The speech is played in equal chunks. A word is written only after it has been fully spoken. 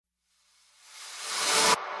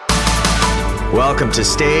Welcome to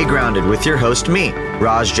Stay Grounded with your host, me,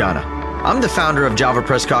 Raj Jana. I'm the founder of Java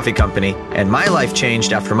Press Coffee Company, and my life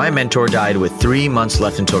changed after my mentor died with 3 months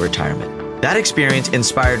left until retirement. That experience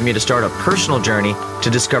inspired me to start a personal journey to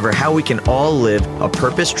discover how we can all live a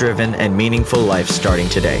purpose-driven and meaningful life starting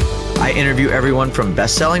today. I interview everyone from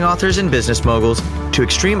best-selling authors and business moguls to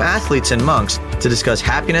extreme athletes and monks to discuss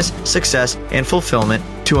happiness, success, and fulfillment,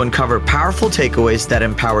 to uncover powerful takeaways that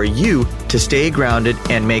empower you to stay grounded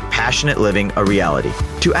and make passionate living a reality.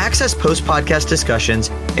 To access post-podcast discussions,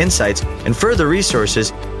 insights, and further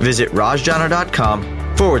resources, visit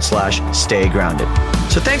rajjana.com/stay grounded.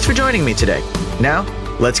 So thanks for joining me today. Now,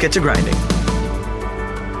 let's get to grinding.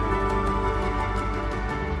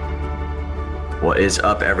 What is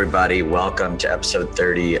up, everybody? Welcome to episode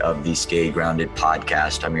 30 of the Stay Grounded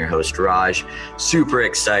podcast. I'm your host, Raj. Super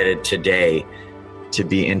excited today to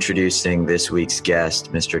be introducing this week's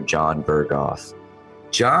guest, Mr. John Berghoff.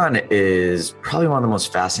 John is probably one of the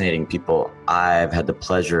most fascinating people I've had the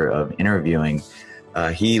pleasure of interviewing.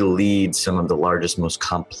 He leads some of the largest, most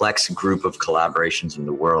complex group of collaborations in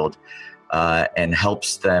the world and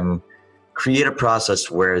helps them create a process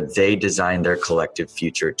where they design their collective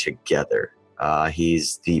future together.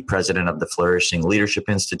 He's the president of the Flourishing Leadership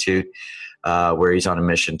Institute, where he's on a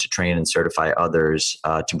mission to train and certify others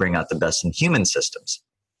to bring out the best in human systems.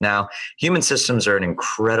 Now, human systems are an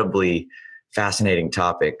incredibly fascinating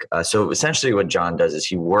topic. So essentially what John does is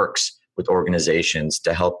he works with organizations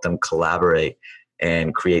to help them collaborate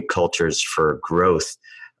and create cultures for growth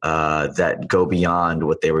that go beyond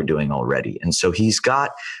what they were doing already. And so he's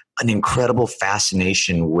got an incredible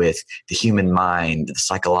fascination with the human mind, the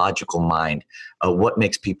psychological mind, what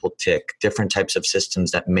makes people tick, different types of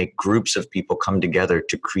systems that make groups of people come together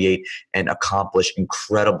to create and accomplish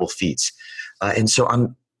incredible feats. And so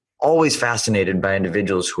I'm always fascinated by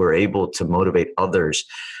individuals who are able to motivate others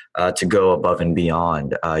to go above and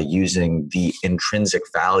beyond using the intrinsic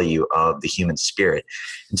value of the human spirit.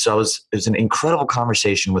 And so it was an incredible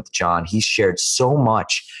conversation with John. He shared so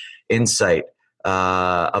much insight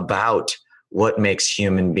about what makes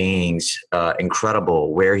human beings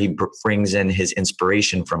incredible, where he brings in his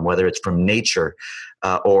inspiration from, whether it's from nature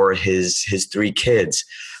or his 3 kids,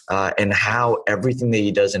 and how everything that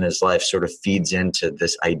he does in his life sort of feeds into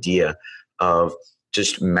this idea of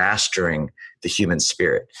just mastering the human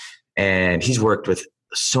spirit. And he's worked with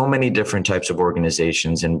so many different types of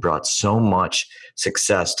organizations and brought so much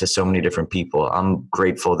success to so many different people. I'm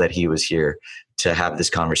grateful that he was here to have this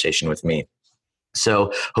conversation with me.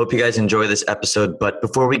 So hope you guys enjoy this episode. But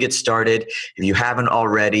before we get started, if you haven't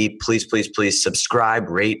already, please subscribe,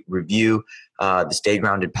 rate, review the Stay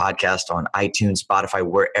Grounded podcast on iTunes, Spotify,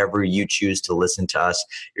 wherever you choose to listen to us.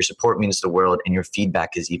 Your support means the world, and your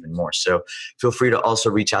feedback is even more. So feel free to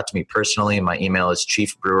also reach out to me personally. My email is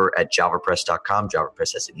chiefbrewer@javapress.com,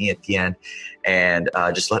 JavaPress has an E at the end. And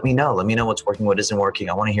just let me know. Let me know what's working, what isn't working.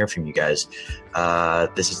 I want to hear from you guys.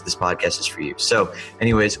 This podcast is for you. So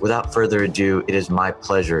anyways, without further ado, it is my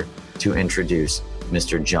pleasure to introduce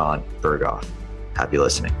Mr. John Berghoff. Happy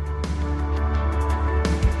listening.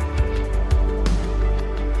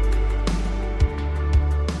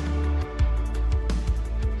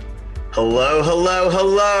 Hello.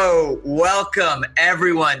 Welcome,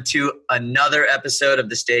 everyone, to another episode of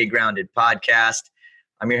the Stay Grounded podcast.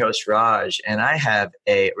 I'm your host, Raj, and I have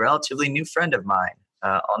a relatively new friend of mine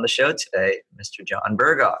on the show today, Mr. John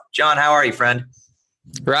Berghoff. John, how are you, friend?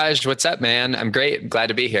 Raj, what's up, man? I'm great. Glad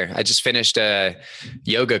to be here. I just finished a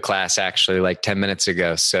yoga class, actually, like 10 minutes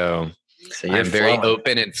ago. So I'm very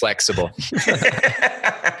open and flexible.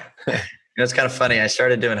 It's kind of funny. I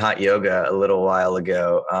started doing hot yoga a little while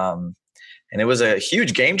ago. And it was a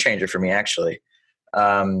huge game changer for me, actually.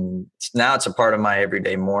 Now it's a part of my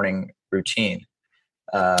everyday morning routine.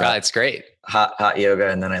 It's great. Hot yoga,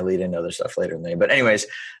 and then I lead into other stuff later in the day. But anyways,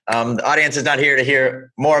 the audience is not here to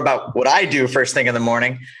hear more about what I do first thing in the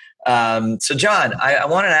morning. So John, I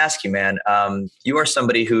wanted to ask you, man, you are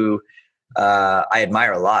somebody who I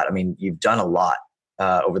admire a lot. I mean, you've done a lot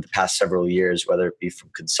over the past several years, whether it be from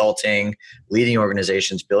consulting, leading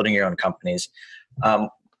organizations, building your own companies.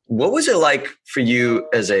 What was it like for you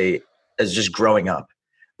as just growing up?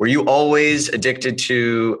 Were you always addicted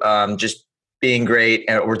to just being great?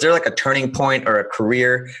 And was there like a turning point or a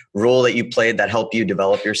career role that you played that helped you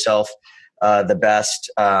develop yourself the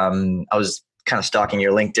best? I was kind of stalking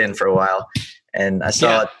your LinkedIn for a while, and I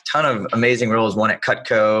saw a ton of amazing roles, one at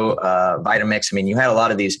Cutco, Vitamix. I mean, you had a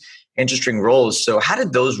lot of these interesting roles. So how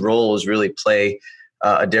did those roles really play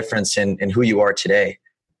a difference in who you are today?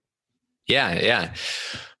 Yeah.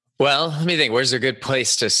 Well, let me think. Where's a good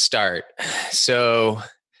place to start? So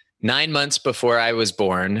 9 months before I was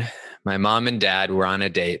born, My mom and dad were on a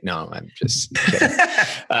date. No, I'm just kidding.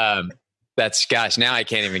 Now I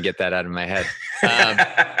can't even get that out of my head.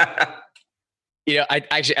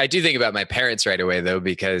 I do think about my parents right away though,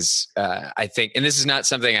 because I think, and this is not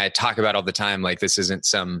something I talk about all the time. Like this isn't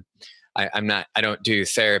I don't do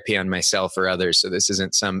therapy on myself or others. So this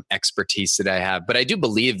isn't some expertise that I have, but I do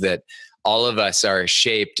believe that all of us are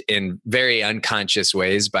shaped in very unconscious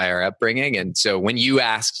ways by our upbringing. And so when you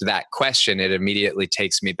asked that question, it immediately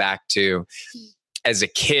takes me back to, as a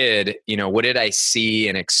kid, what did I see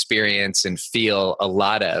and experience and feel a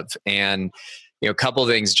lot of? And, a couple of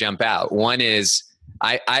things jump out. One is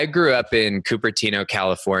I grew up in Cupertino,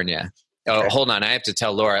 California. Oh, hold on. I have to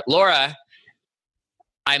tell Laura,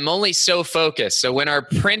 I'm only so focused. So when our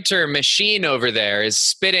printer machine over there is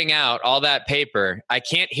spitting out all that paper, I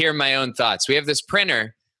can't hear my own thoughts. We have this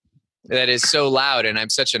printer that is so loud, and I'm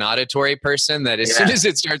such an auditory person that as soon as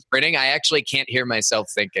it starts printing, I actually can't hear myself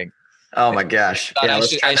thinking. Oh my gosh. I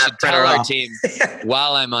should tell our team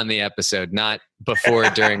while I'm on the episode, not before,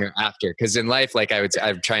 during, or after. Because in life, like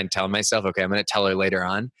I'd try and tell myself, okay, I'm going to tell her later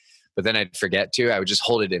on. But then I'd forget to. I would just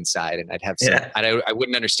hold it inside, and I'd have some. I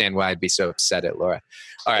wouldn't understand why I'd be so upset at Laura.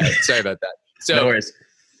 All right, sorry about that. So, no worries.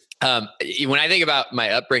 When I think about my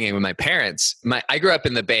upbringing with my parents, I grew up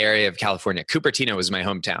in the Bay Area of California. Cupertino was my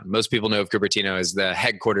hometown. Most people know of Cupertino as the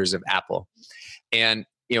headquarters of Apple, and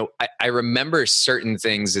I remember certain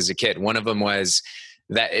things as a kid. One of them was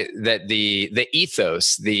that the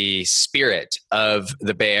ethos, the spirit of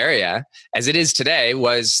the Bay Area, as it is today,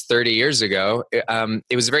 was 30 years ago.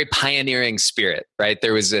 It was a very pioneering spirit, right?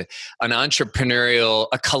 There was a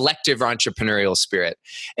collective entrepreneurial spirit.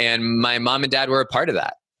 And my mom and dad were a part of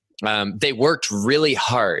that. They worked really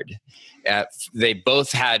hard. They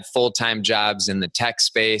both had full-time jobs in the tech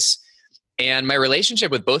space. And my relationship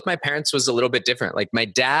with both my parents was a little bit different. Like my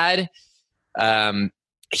dad,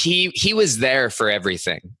 he was there for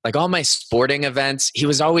everything. Like all my sporting events, he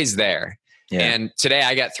was always there. Yeah. And today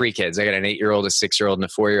I got 3 kids. I got an 8-year-old, a 6-year-old, and a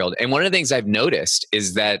 4-year-old. And one of the things I've noticed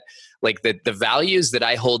is that like the values that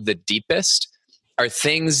I hold the deepest are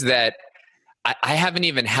things that I haven't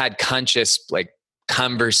even had conscious like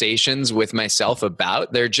conversations with myself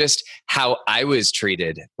about. They're just how I was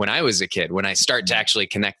treated when I was a kid, when I start to actually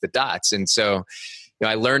connect the dots. And so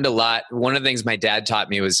I learned a lot. One of the things my dad taught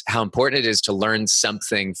me was how important it is to learn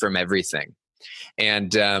something from everything.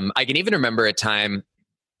 And I can even remember a time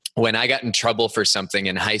when I got in trouble for something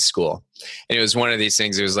in high school. And it was one of these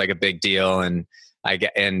things, it was like a big deal. And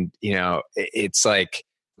it's like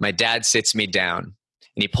my dad sits me down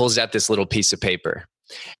and he pulls out this little piece of paper.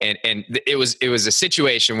 And it was a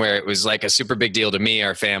situation where it was like a super big deal to me,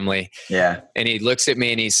 our family. Yeah. And he looks at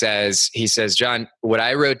me and he says, John, what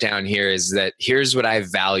I wrote down here is that here's what I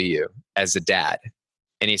value as a dad.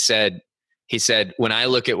 And he said, when I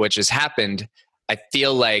look at what just happened, I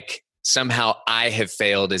feel like somehow I have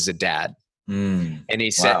failed as a dad. And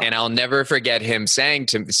he said, and I'll never forget him saying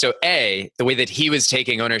to me, so the way that he was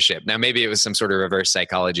taking ownership. Now, maybe it was some sort of reverse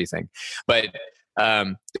psychology thing, but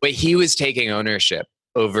the way he was taking ownership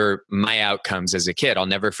over my outcomes as a kid, I'll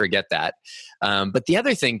never forget that. But the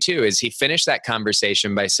other thing too, is he finished that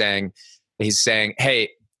conversation by saying, hey,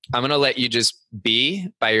 I'm going to let you just be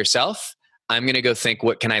by yourself. I'm going to go think,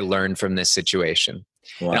 what can I learn from this situation?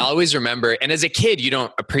 Wow. And I always remember, and as a kid, you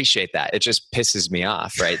don't appreciate that. It just pisses me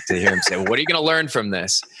off, right? To hear him say, what are you going to learn from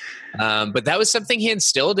this? But that was something he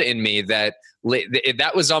instilled in me that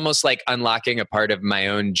was almost like unlocking a part of my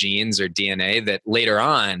own genes or DNA that later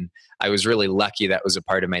on, I was really lucky that was a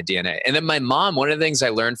part of my DNA. And then my mom, one of the things I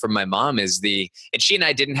learned from my mom is and she and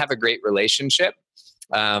I didn't have a great relationship,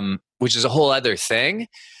 which is a whole other thing.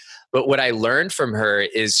 But what I learned from her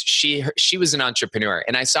is she was an entrepreneur,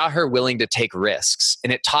 and I saw her willing to take risks.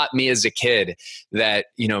 And it taught me as a kid that,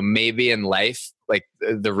 maybe in life, like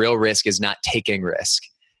the real risk is not taking risk.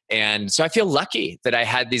 And so I feel lucky that I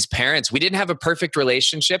had these parents. We didn't have a perfect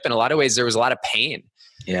relationship. In a lot of ways, there was a lot of pain.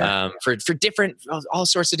 Yeah. For all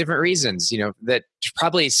sorts of different reasons, that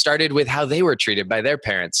probably started with how they were treated by their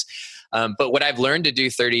parents. But what I've learned to do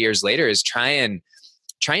 30 years later is try and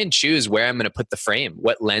choose where I'm going to put the frame,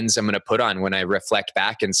 what lens I'm going to put on when I reflect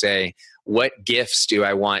back and say, what gifts do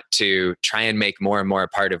I want to try and make more and more a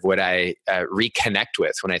part of what I reconnect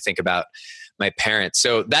with when I think about my parents.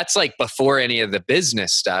 So that's like before any of the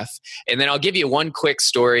business stuff. And then I'll give you one quick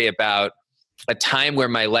story about a time where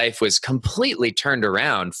my life was completely turned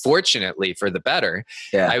around, fortunately for the better.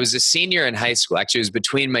 Yeah. I was a senior in high school. Actually, it was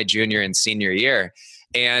between my junior and senior year.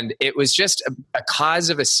 And it was just a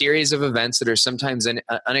cause of a series of events that are sometimes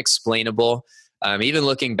unexplainable. Even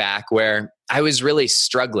looking back, where I was really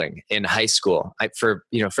struggling in high school. For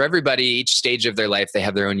everybody, each stage of their life, they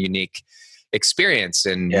have their own unique experience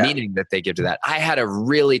and meaning that they give to that. I had a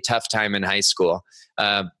really tough time in high school.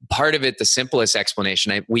 Part of it, the simplest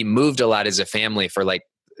explanation, we moved a lot as a family for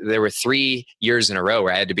there were 3 years in a row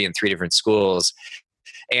where I had to be in 3 different schools.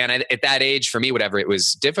 And at that age, for me, it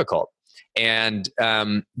was difficult. And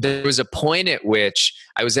there was a point at which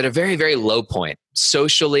I was at a very, very low point.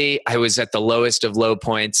 Socially, I was at the lowest of low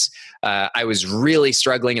points. I was really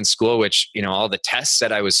struggling in school, which, all the tests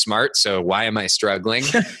said I was smart. So why am I struggling?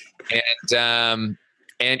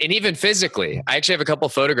 And even physically, I actually have a couple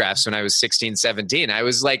photographs when I was 16, 17. I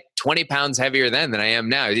was like 20 pounds heavier then than I am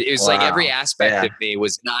now. It was like every aspect of me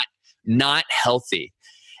was not healthy.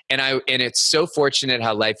 And it's so fortunate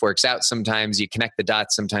how life works out. Sometimes you connect the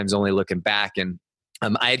dots, sometimes only looking back. And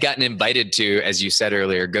I had gotten invited to, as you said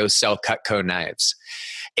earlier, go sell Cutco knives.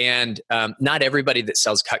 And not everybody that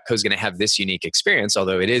sells Cutco is going to have this unique experience,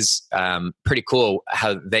 although it is pretty cool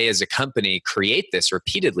how they as a company create this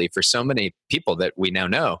repeatedly for so many people that we now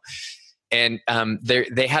know. And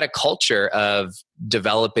they had a culture of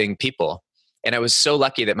developing people. And I was so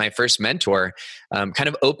lucky that my first mentor kind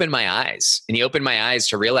of opened my eyes. And he opened my eyes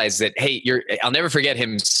to realize that, hey, I'll never forget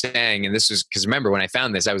him saying, and this was because remember when I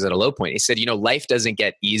found this, I was at a low point. He said, life doesn't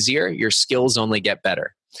get easier. Your skills only get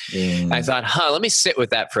better. I thought, let me sit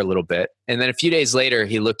with that for a little bit. And then a few days later,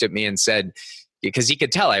 he looked at me and said, because he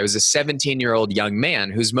could tell I was a 17-year-old young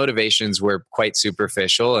man whose motivations were quite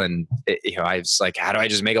superficial. And I was like, how do I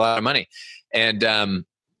just make a lot of money and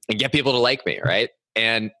get people to like me, right?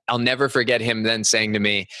 And I'll never forget him then saying to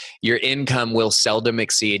me, your income will seldom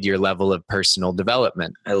exceed your level of personal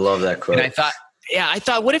development. I love that quote. And I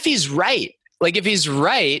thought, what if he's right? Like if he's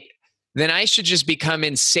right, then I should just become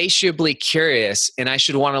insatiably curious and I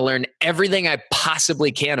should want to learn everything I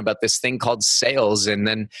possibly can about this thing called sales. And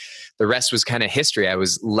then the rest was kind of history. I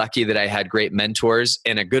was lucky that I had great mentors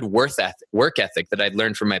and a good work ethic that I'd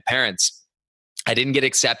learned from my parents. I didn't get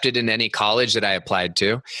accepted in any college that I applied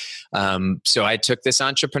to. So I took this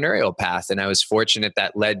entrepreneurial path, and I was fortunate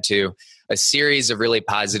that led to a series of really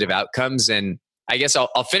positive outcomes. And I guess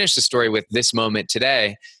I'll finish the story with this moment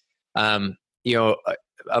today.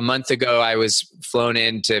 A month ago, I was flown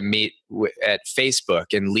in to meet at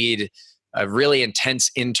Facebook and lead a really intense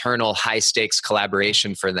internal high stakes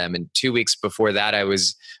collaboration for them. And 2 weeks before that, I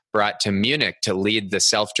was brought to Munich to lead the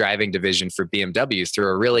self-driving division for BMW through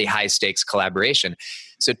a really high stakes collaboration.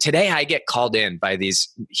 So today I get called in by these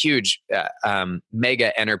huge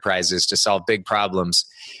mega enterprises to solve big problems.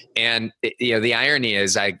 And the irony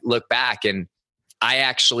is I look back and I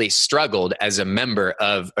actually struggled as a member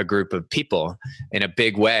of a group of people in a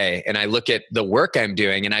big way. And I look at the work I'm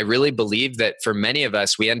doing, and I really believe that for many of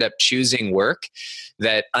us, we end up choosing work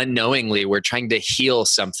that unknowingly we're trying to heal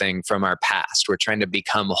something from our past. We're trying to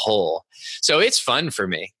become whole. So it's fun for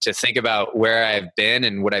me to think about where I've been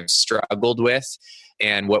and what I've struggled with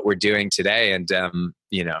and what we're doing today. And,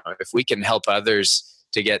 if we can help others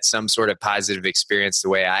to get some sort of positive experience the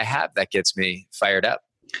way I have, that gets me fired up.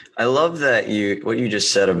 I love that what you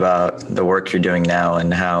just said about the work you're doing now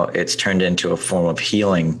and how it's turned into a form of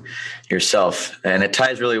healing yourself. And it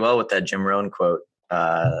ties really well with that Jim Rohn quote,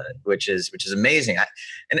 which is amazing.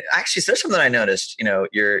 And actually, there's something I noticed,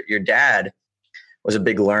 your dad was a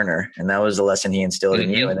big learner, and that was the lesson he instilled in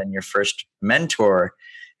you. And then your first mentor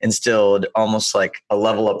instilled almost like a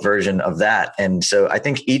level up version of that. And so I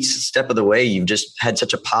think each step of the way, you've just had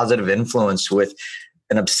such a positive influence with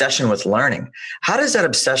an obsession with learning. How does that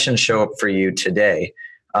obsession show up for you today?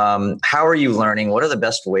 How are you learning? What are the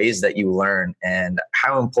best ways that you learn? And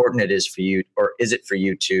how important it is for you, or is it for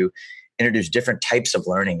you to introduce different types of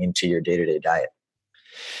learning into your day-to-day diet?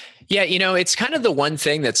 Yeah, it's kind of the one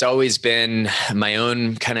thing that's always been my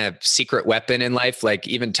own kind of secret weapon in life. Like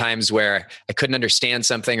even times where I couldn't understand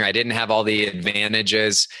something or I didn't have all the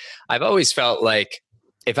advantages, I've always felt like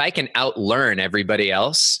if I can outlearn everybody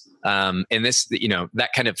else, and this, that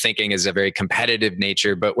kind of thinking is a very competitive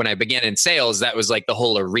nature. But when I began in sales, that was like the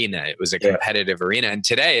whole arena. It was a competitive arena. And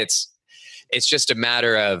today it's just a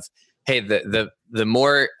matter of, hey, the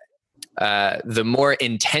more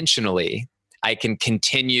intentionally I can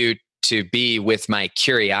continue to be with my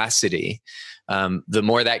curiosity, the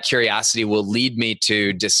more that curiosity will lead me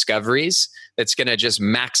to discoveries that's going to just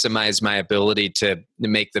maximize my ability to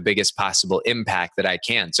make the biggest possible impact that I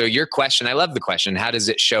can. So your question, I love the question. How does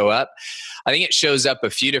it show up? I think it shows up a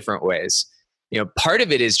few different ways. Part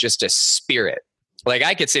of it is just a spirit. Like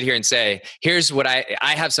I could sit here and say, here's what I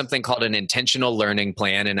have something called an intentional learning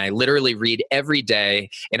plan. And I literally read every day,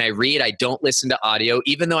 and I don't listen to audio,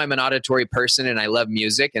 even though I'm an auditory person and I love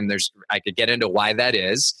music. And I could get into why that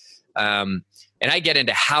is. And I get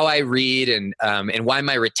into how I read and why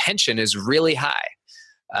my retention is really high.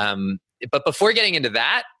 But before getting into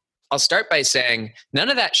that, I'll start by saying none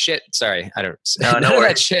of that shit. Sorry, I don't. None of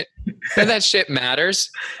that shit matters.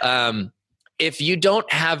 If you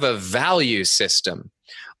don't have a value system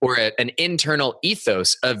or an internal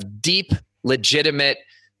ethos of deep, legitimate,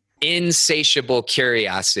 insatiable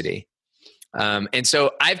curiosity. And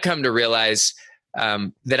so I've come to realize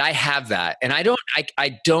that I have that, and I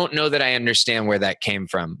don't know that I understand where that came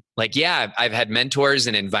from. Like, yeah, I've had mentors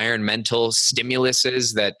and environmental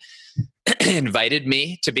stimuluses that invited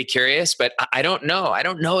me to be curious, but I don't know. I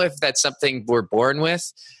don't know if that's something we're born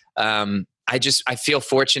with. I feel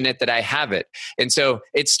fortunate that I have it. And so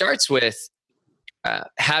it starts with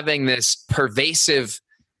having this pervasive,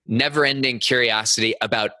 never-ending curiosity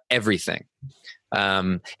about everything.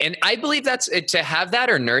 And I believe that's to have that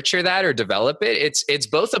or nurture that or develop it. It's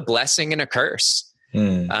both a blessing and a curse.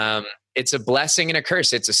 It's a blessing and a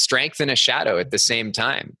curse. It's a strength and a shadow at the same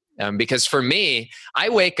time. Because for me, I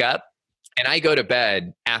wake up and I go to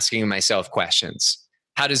bed asking myself questions.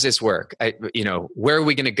 How does this work? Where are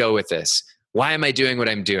we going to go with this? Why am I doing what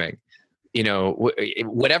I'm doing?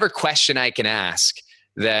 Whatever question I can ask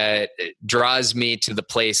that draws me to the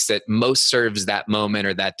place that most serves that moment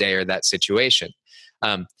or that day or that situation.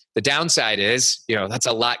 The downside is, that's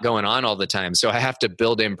a lot going on all the time. So I have to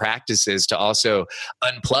build in practices to also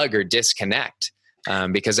unplug or disconnect.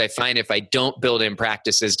 Because I find if I don't build in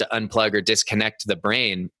practices to unplug or disconnect the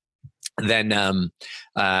brain, then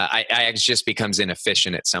I just becomes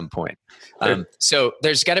inefficient at some point. So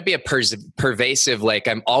there's got to be a pervasive, like,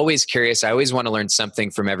 I'm always curious. I always want to learn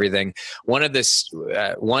something from everything. One of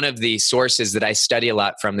the sources that I study a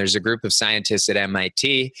lot from, there's a group of scientists at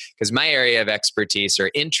MIT, because my area of expertise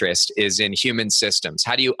or interest is in human systems.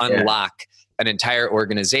 How do you unlock an entire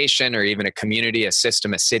organization or even a community, a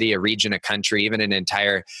system, a city, a region, a country, even an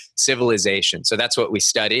entire civilization? So that's what we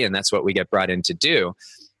study, and that's what we get brought in to do.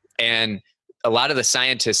 And a lot of the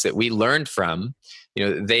scientists that we learned from,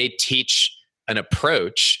 they teach an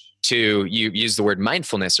approach to, you use the word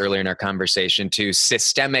mindfulness earlier in our conversation, to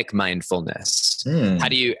systemic mindfulness. How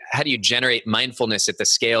do you generate mindfulness at the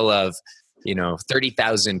scale of,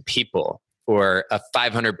 30,000 people or a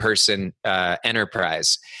 500 person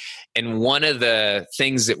enterprise? And one of the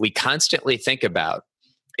things that we constantly think about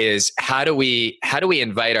is how do we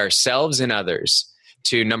invite ourselves and others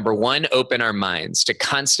to, number one, open our minds, to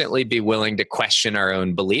constantly be willing to question our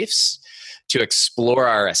own beliefs, to explore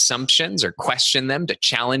our assumptions or question them, to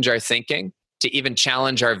challenge our thinking, to even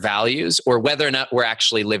challenge our values or whether or not we're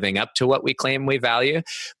actually living up to what we claim we value.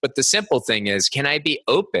 But the simple thing is, can I be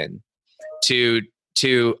open to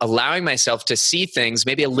allowing myself to see things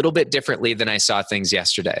maybe a little bit differently than I saw things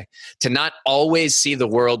yesterday, to not always see the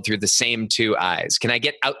world through the same two eyes? Can I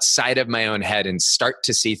get outside of my own head and start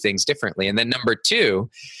to see things differently? And then number two,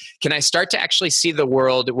 can I start to actually see the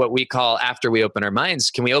world, what we call, after we open our minds,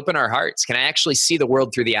 can we open our hearts? Can I actually see the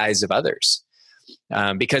world through the eyes of others?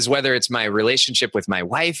 Because whether it's my relationship with my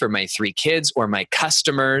wife or my 3 kids or my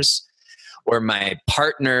customers or my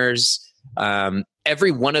partners,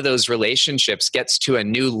 every one of those relationships gets to a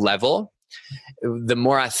new level the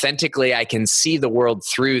more authentically I can see the world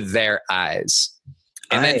through their eyes.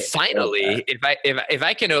 And then finally, if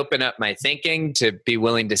I can open up my thinking to be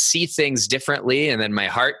willing to see things differently, and then my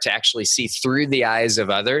heart to actually see through the eyes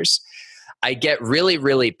of others, I get really,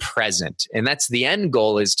 really present. And that's the end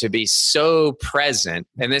goal, is to be so present.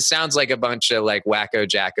 And this sounds like a bunch of like wacko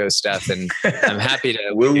jacko stuff, and I'm happy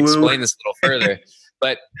to explain this a little further.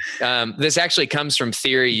 But this actually comes from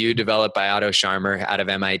theory you developed by Otto Scharmer out of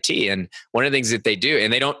MIT. And one of the things that they do,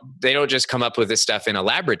 and they don't just come up with this stuff in a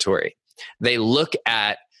laboratory. They look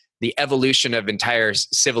at the evolution of entire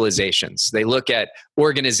civilizations. They look at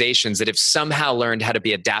organizations that have somehow learned how to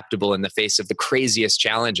be adaptable in the face of the craziest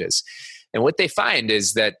challenges. And what they find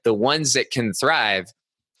is that the ones that can thrive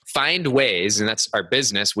find ways, and that's our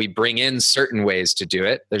business, we bring in certain ways to do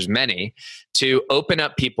it, there's many, to open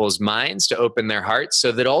up people's minds, to open their hearts,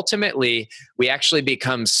 so that ultimately we actually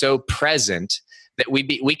become so present that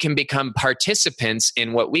we can become participants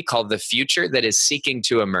in what we call the future that is seeking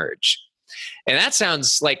to emerge. And that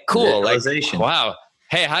sounds like cool, like, wow,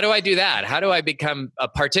 hey, how do I do that? How do I become a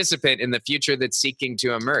participant in the future that's seeking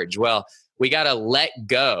to emerge? Well, we got to let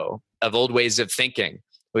go of old ways of thinking.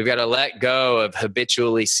 We've got to let go of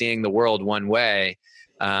habitually seeing the world one way,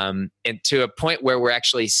 and to a point where we're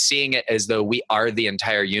actually seeing it as though we are the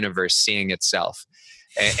entire universe seeing itself.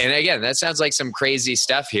 And again, that sounds like some crazy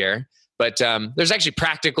stuff here, but there's actually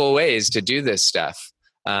practical ways to do this stuff.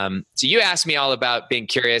 So you asked me all about being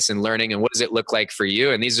curious and learning and what does it look like for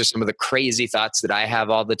you? And these are some of the crazy thoughts that I have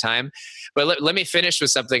all the time. But let me finish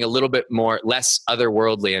with something a little bit more, less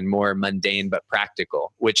otherworldly and more mundane, but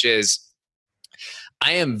practical, which is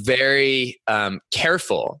I am very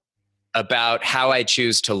careful about how I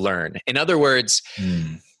choose to learn. In other words,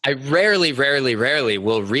 I rarely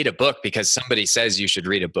will read a book because somebody says you should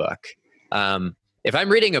read a book. If I'm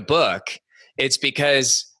reading a book, it's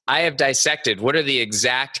because I have dissected what are the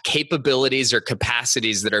exact capabilities or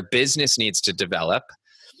capacities that our business needs to develop.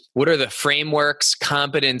 What are the frameworks,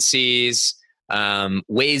 competencies,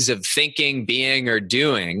 ways of thinking, being, or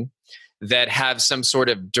doing that have some sort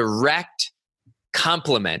of direct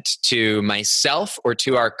complement to myself or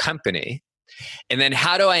to our company? And then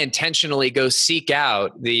how do I intentionally go seek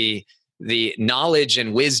out the knowledge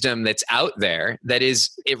and wisdom that's out there that is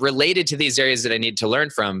related to these areas that I need to learn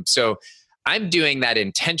from? So I'm doing that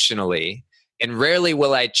intentionally, and rarely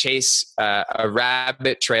will I chase a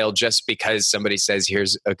rabbit trail just because somebody says,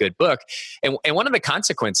 here's a good book. And one of the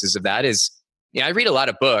consequences of that is, I read a lot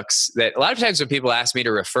of books that a lot of times when people ask me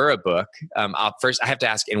to refer a book, I have to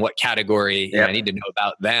ask in what category I need to know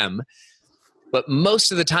about them. But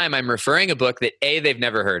most of the time I'm referring a book that they've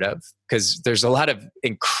never heard of, because there's a lot of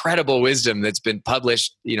incredible wisdom that's been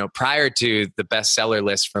published, prior to the bestseller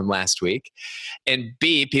list from last week. And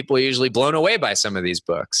B, people are usually blown away by some of these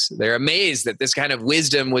books. They're amazed that this kind of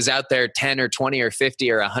wisdom was out there 10 or 20 or 50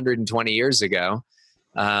 or 120 years ago.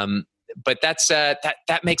 But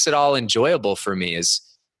that makes it all enjoyable for me, is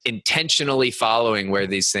intentionally following where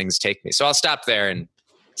these things take me. So I'll stop there and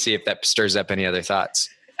see if that stirs up any other thoughts.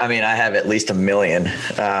 I mean, I have at least a million.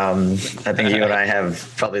 I think you and I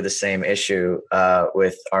have probably the same issue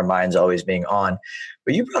with our minds always being on.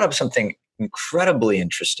 But you brought up something incredibly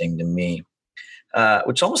interesting to me,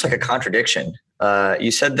 which is almost like a contradiction. You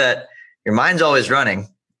said that your mind's always running,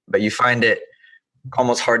 but you find it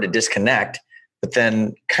almost hard to disconnect. But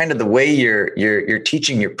then kind of the way you're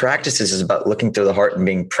teaching your practices is about looking through the heart and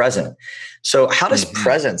being present. So how does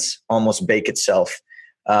presence almost bake itself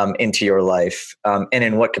into your life? And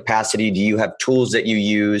in what capacity do you have tools that you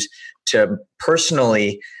use to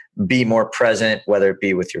personally be more present, whether it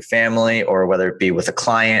be with your family or whether it be with a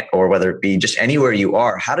client or whether it be just anywhere you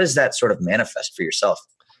are? How does that sort of manifest for yourself?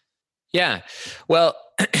 Yeah. Well,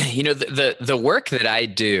 the work that I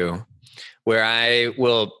do, where I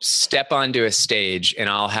will step onto a stage and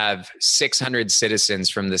I'll have 600 citizens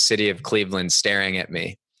from the city of Cleveland staring at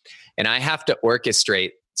me, and I have to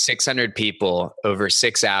orchestrate 600 people over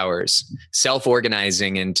 6 hours,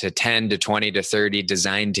 self-organizing into 10 to 20 to 30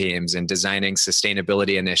 design teams and designing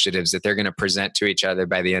sustainability initiatives that they're going to present to each other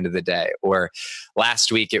by the end of the day. Or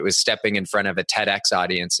last week, it was stepping in front of a TEDx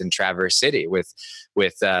audience in Traverse City with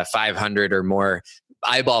 500 or more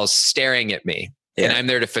eyeballs staring at me. Yeah. And I'm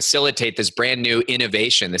there to facilitate this brand new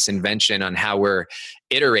innovation, this invention on how we're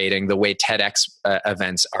iterating the way TEDx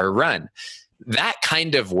events are run. That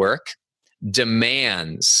kind of work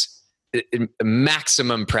demands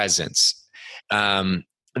maximum presence,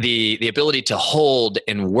 the ability to hold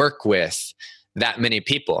and work with that many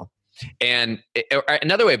people. And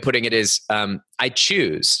another way of putting it is I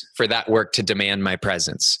choose for that work to demand my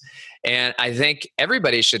presence. And I think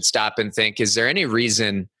everybody should stop and think, is there any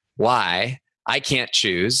reason why I can't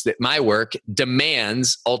choose that my work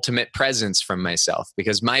demands ultimate presence from myself?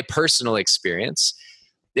 Because my personal experience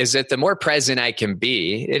is that the more present I can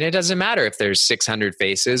be, and it doesn't matter if there's 600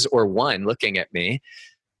 faces or one looking at me,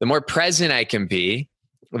 the more present I can be,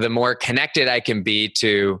 the more connected I can be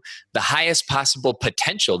to the highest possible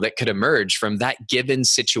potential that could emerge from that given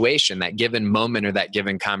situation, that given moment, or that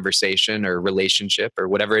given conversation or relationship or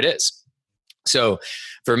whatever it is. So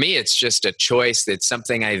for me, it's just a choice. That's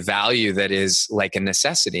something I value that is like a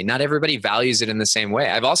necessity. Not everybody values it in the same way.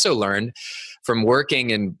 I've also learned from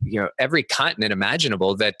working in every continent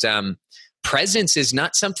imaginable that presence is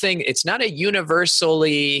not something, it's not a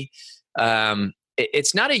universally,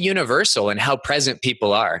 it's not a universal in how present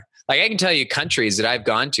people are. Like I can tell you countries that I've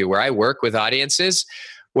gone to where I work with audiences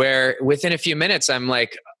where within a few minutes I'm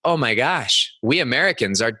like, oh my gosh, we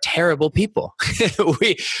Americans are terrible people.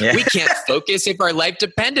 we can't focus if our life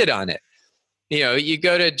depended on it. You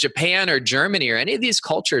go to Japan or Germany or any of these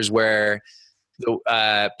cultures where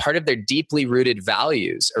part of their deeply rooted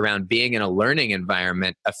values around being in a learning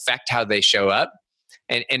environment affect how they show up.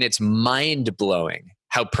 And it's mind-blowing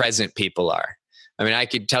how present people are. I mean, I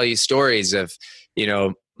could tell you stories of,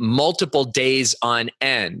 multiple days on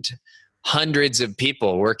end, hundreds of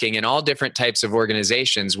people working in all different types of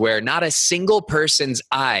organizations where not a single person's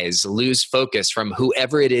eyes lose focus from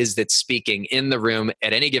whoever it is that's speaking in the room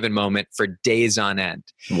at any given moment for days on end.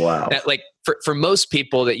 Wow. for most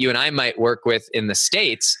people that you and I might work with in the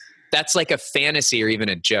States, that's like a fantasy or even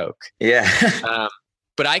a joke. Yeah.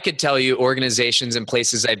 But I could tell you organizations and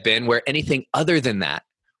places I've been where anything other than that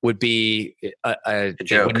would be a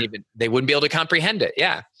joke. They wouldn't be able to comprehend it.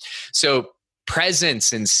 Yeah. So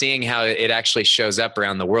presence and seeing how it actually shows up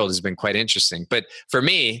around the world has been quite interesting. But for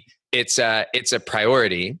me, it's a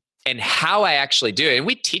priority. And how I actually do it, and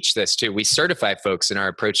we teach this too. We certify folks in our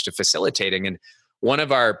approach to facilitating. And one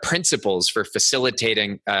of our principles for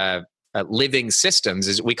facilitating living systems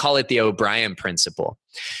is we call it the O'Brien principle.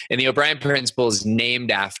 And the O'Brien principle is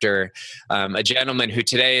named after a gentleman who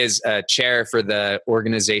today is a chair for the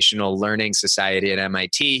Organizational Learning Society at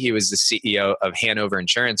MIT. He was the CEO of Hanover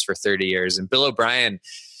Insurance for 30 years. And Bill O'Brien,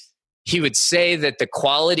 he would say that the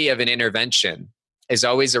quality of an intervention is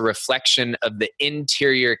always a reflection of the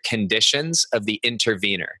interior conditions of the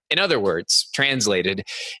intervener. In other words, translated,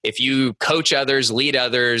 if you coach others, lead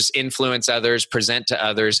others, influence others, present to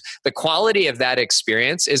others, the quality of that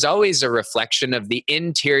experience is always a reflection of the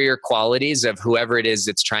interior qualities of whoever it is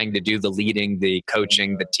that's trying to do the leading, the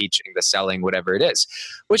coaching, the teaching, the selling, whatever it is,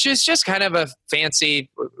 which is just kind of a fancy,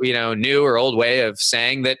 new or old way of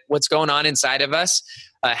saying that what's going on inside of us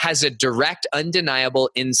has a direct, undeniable,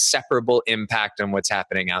 inseparable impact on what's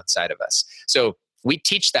happening outside of us. So we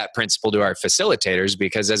teach that principle to our facilitators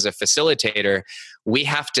because as a facilitator, we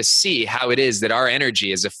have to see how it is that our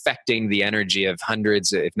energy is affecting the energy of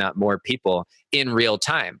hundreds, if not more people in real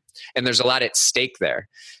time. And there's a lot at stake there.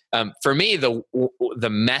 For me, the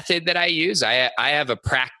method that I use, I have a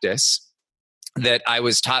practice that I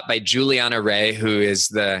was taught by Juliana Ray, who is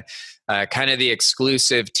the kind of the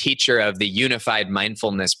exclusive teacher of the unified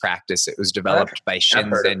mindfulness practice. It was developed by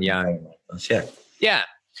Shinzen Young. Yeah.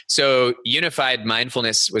 So unified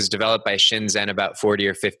mindfulness was developed by Shinzen about 40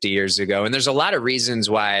 or 50 years ago. And there's a lot of reasons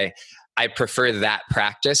why I prefer that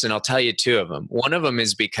practice. And I'll tell you two of them. One of them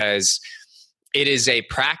is because it is a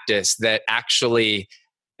practice that actually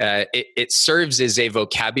it serves as a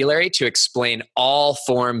vocabulary to explain all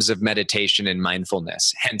forms of meditation and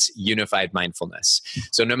mindfulness, hence unified mindfulness.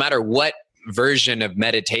 So no matter what version of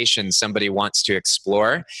meditation somebody wants to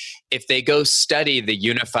explore, if they go study the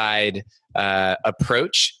unified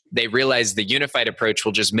approach, they realize the unified approach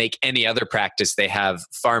will just make any other practice they have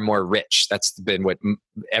far more rich. That's been what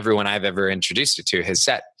everyone I've ever introduced it to has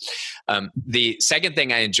said. The second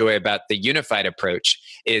thing I enjoy about the unified approach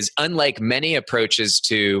is, unlike many approaches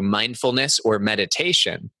to mindfulness or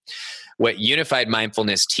meditation, what unified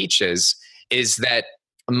mindfulness teaches is that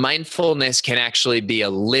mindfulness can actually be a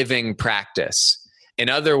living practice. In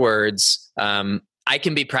other words, I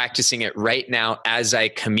can be practicing it right now as I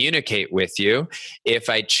communicate with you if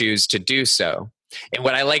I choose to do so. And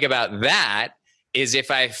what I like about that is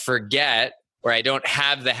if I forget or I don't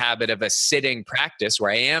have the habit of a sitting practice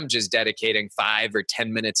where I am just dedicating 5 or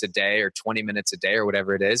 10 minutes a day or 20 minutes a day or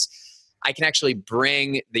whatever it is, I can actually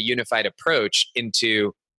bring the unified approach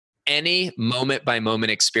into any moment by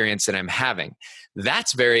moment experience that I'm having.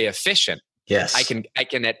 That's very efficient. Yes. I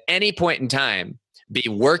can at any point in time be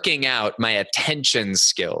working out my attention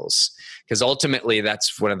skills, because ultimately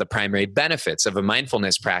that's one of the primary benefits of a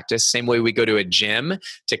mindfulness practice. Same way we go to a gym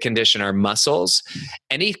to condition our muscles.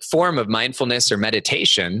 Any form of mindfulness or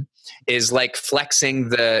meditation is like flexing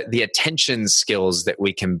the attention skills that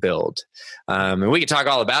we can build. And we can talk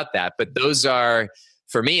all about that, but those are,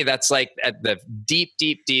 for me, that's like at the deep,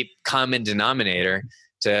 deep, deep common denominator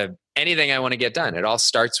to anything I want to get done. It all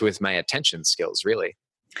starts with my attention skills, really.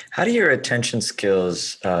 How do your attention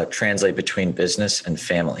skills translate between business and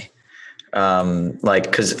family?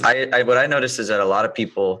 Because what I noticed is that a lot of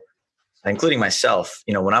people, including myself,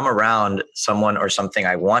 when I'm around someone or something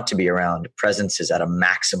I want to be around, presence is at a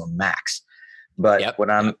maximum max. But when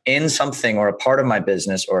I'm in something or a part of my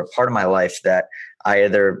business or a part of my life that I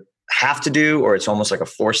either have to do or it's almost like a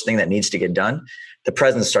forced thing that needs to get done, the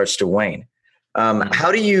presence starts to wane.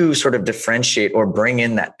 How do you sort of differentiate or bring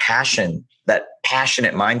in that passion, that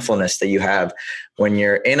passionate mindfulness that you have when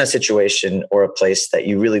you're in a situation or a place that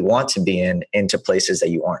you really want to be in, into places that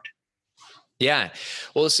you aren't? Yeah.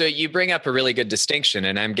 Well, so you bring up a really good distinction,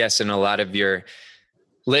 and I'm guessing a lot of your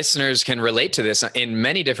listeners can relate to this in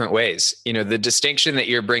many different ways. The distinction that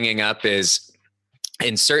you're bringing up is,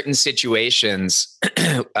 in certain situations,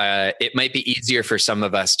 it might be easier for some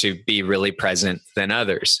of us to be really present than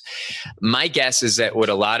others. My guess is that what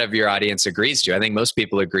a lot of your audience agrees to, I think most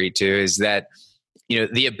people agree to, is that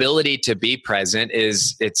the ability to be present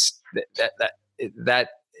is that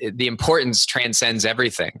the importance transcends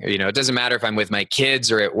everything. It doesn't matter if I'm with my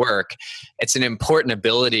kids or at work. It's an important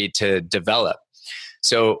ability to develop.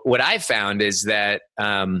 So what I've found is that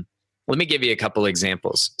Let me give you a couple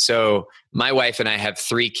examples. So my wife and I have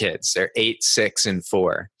 3 kids. They're 8, 6, and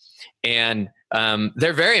 4. And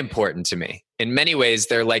they're very important to me. In many ways,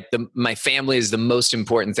 they're like my family is the most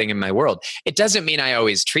important thing in my world. It doesn't mean I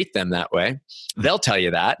always treat them that way. They'll tell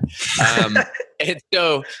you that. And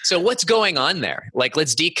so what's going on there? Like,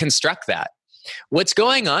 let's deconstruct that. What's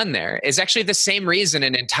going on there is actually the same reason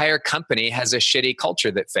an entire company has a shitty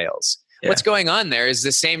culture that fails. Yeah. What's going on there is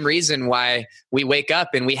the same reason why we wake up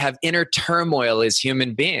and we have inner turmoil as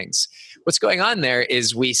human beings. What's going on there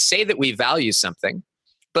is we say that we value something,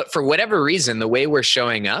 but for whatever reason, the way we're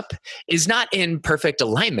showing up is not in perfect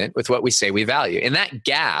alignment with what we say we value. And that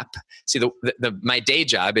gap, see, my day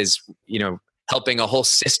job is, helping a whole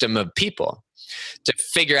system of people to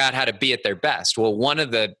figure out how to be at their best. Well, one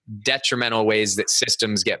of the detrimental ways that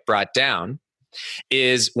systems get brought down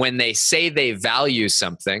is when they say they value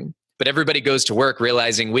something, but everybody goes to work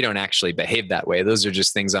realizing we don't actually behave that way. Those are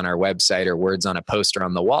just things on our website or words on a poster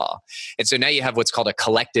on the wall. And so now you have what's called a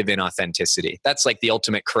collective inauthenticity. That's like the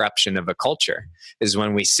ultimate corruption of a culture, is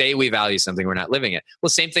when we say we value something, we're not living it. Well,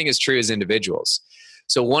 same thing is true as individuals.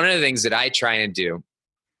 So one of the things that I try and do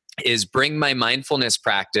is bring my mindfulness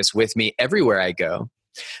practice with me everywhere I go,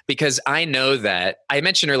 because I know that I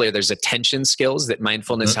mentioned earlier, there's attention skills that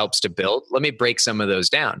mindfulness helps to build. Let me break some of those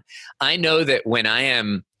down. I know that when I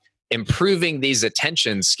am improving these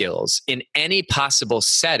attention skills in any possible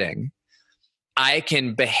setting, I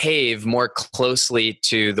can behave more closely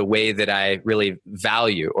to the way that I really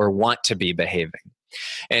value or want to be behaving.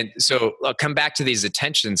 And so I'll come back to these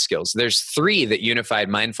attention skills. There's 3 that unified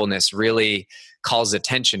mindfulness really calls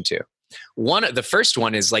attention to. The first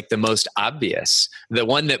one is like the most obvious, the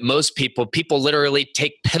one that most people literally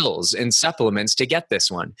take pills and supplements to get this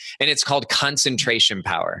one. And it's called concentration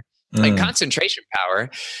power. Like concentration power,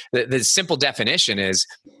 the simple definition is,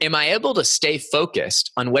 am I able to stay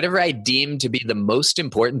focused on whatever I deem to be the most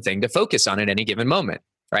important thing to focus on at any given moment,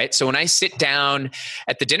 right? So when I sit down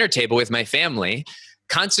at the dinner table with my family,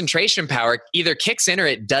 concentration power either kicks in or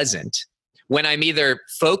it doesn't, when I'm either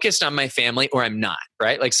focused on my family or I'm not,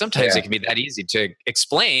 right? Like sometimes it can be that easy to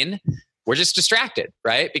explain. We're just distracted,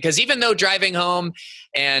 right? Because even though driving home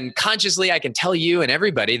and consciously I can tell you and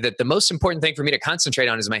everybody that the most important thing for me to concentrate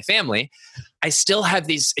on is my family, I still have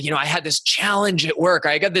these, I had this challenge at work.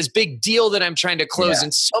 I got this big deal that I'm trying to close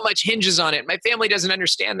and so much hinges on it. My family doesn't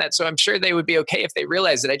understand that. So I'm sure they would be okay if they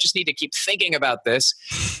realize that I just need to keep thinking about this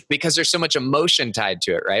because there's so much emotion tied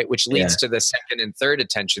to it, right? Which leads to the second and third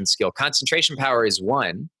attention skill. Concentration power is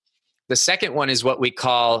one. The second one is what we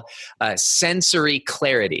call sensory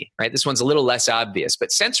clarity, right? This one's a little less obvious,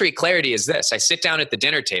 but sensory clarity is this. I sit down at the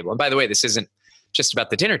dinner table. And by the way, this isn't just about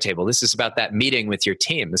the dinner table. This is about that meeting with your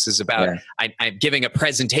team. This is about, I'm giving a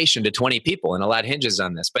presentation to 20 people, and a lot hinges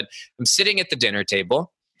on this, but I'm sitting at the dinner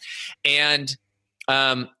table and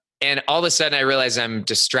all of a sudden I realize I'm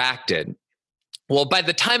distracted. Well, by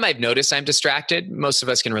the time I've noticed I'm distracted, most of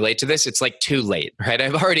us can relate to this, it's like too late, right?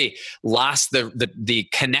 I've already lost the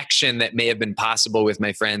connection that may have been possible with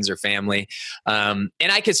my friends or family. And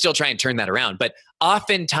I could still try and turn that around. But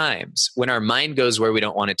oftentimes when our mind goes where we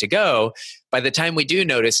don't want it to go, by the time we do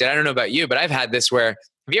notice it, I don't know about you, but I've had this where,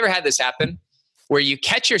 have you ever had this happen? Where you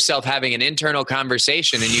catch yourself having an internal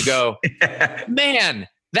conversation and you go, man,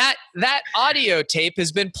 that audio tape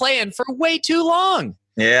has been playing for way too long.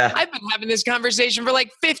 Yeah. I've been having this conversation for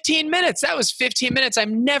like 15 minutes. That was 15 minutes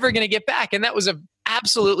I'm never going to get back. And that was an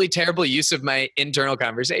absolutely terrible use of my internal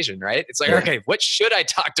conversation, right? It's like, okay, what should I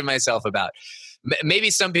talk to myself about? Maybe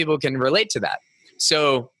some people can relate to that.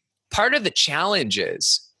 So part of the challenge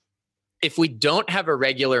is if we don't have a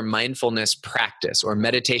regular mindfulness practice or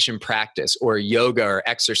meditation practice or yoga or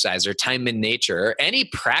exercise or time in nature or any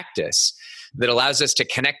practice that allows us to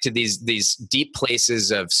connect to these deep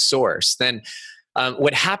places of source, then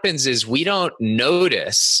what happens is we don't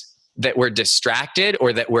notice that we're distracted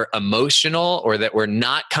or that we're emotional or that we're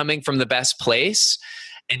not coming from the best place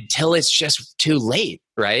until it's just too late,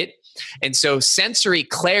 right? And so sensory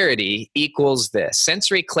clarity equals this.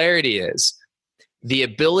 Sensory clarity is the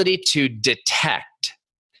ability to detect,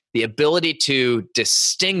 the ability to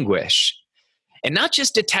distinguish, and not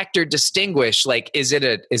just detect or distinguish, like, is it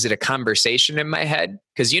a conversation in my head?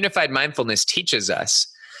 Because unified mindfulness teaches us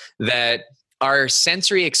that our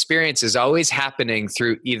sensory experience is always happening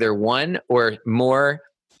through either one or more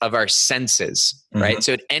of our senses, right?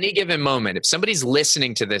 So at any given moment, if somebody's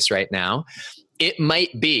listening to this right now, it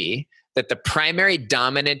might be that the primary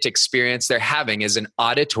dominant experience they're having is an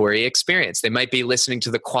auditory experience. They might be listening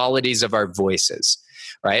to the qualities of our voices.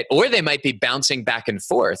 right? Or they might be bouncing back and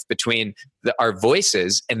forth between our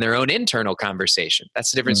voices and their own internal conversation.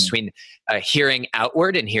 That's the difference between hearing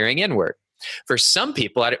outward and hearing inward. For some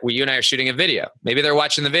people, you and I are shooting a video. Maybe they're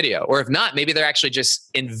watching the video. Or if not, maybe they're actually just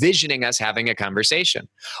envisioning us having a conversation.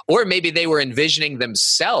 Or maybe they were envisioning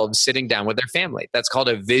themselves sitting down with their family. That's called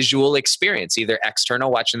a visual experience, either external,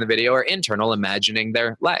 watching the video, or internal, imagining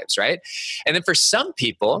their lives, right? And then for some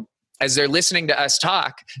people, as they're listening to us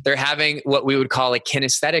talk, they're having what we would call a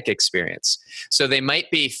kinesthetic experience. So they might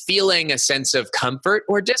be feeling a sense of comfort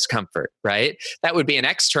or discomfort, right? That would be an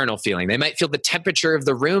external feeling. They might feel the temperature of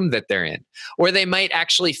the room that they're in, or they might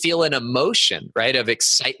actually feel an emotion, right, of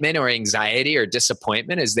excitement or anxiety or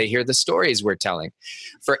disappointment as they hear the stories we're telling.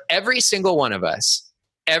 For every single one of us,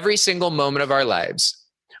 every single moment of our lives,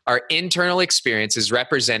 our internal experience is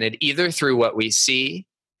represented either through what we see,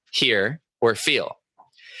 hear, or feel.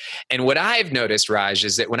 And what I've noticed, Raj,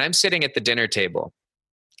 is that when I'm sitting at the dinner table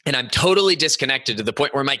and I'm totally disconnected to the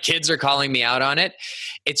point where my kids are calling me out on it,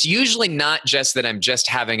 it's usually not just that I'm just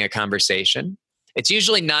having a conversation. It's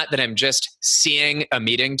usually not that I'm just seeing a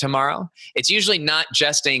meeting tomorrow. It's usually not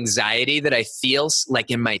just anxiety that I feel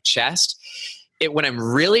like in my chest. When I'm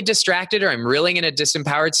really distracted or I'm really in a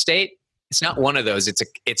disempowered state, it's not one of those.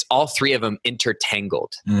 It's all three of them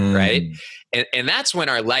intertangled, right? And that's when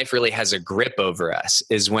our life really has a grip over us,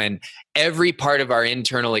 is when every part of our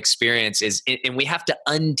internal experience and we have to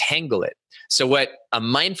untangle it. So what a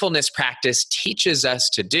mindfulness practice teaches us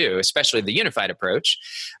to do, especially the unified approach,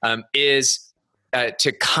 is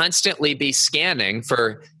to constantly be scanning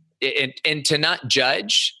for, and to not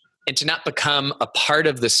judge and to not become a part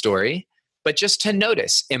of the story, but just to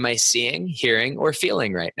notice, am I seeing, hearing, or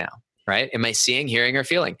feeling right now? Right? Am I seeing, hearing, or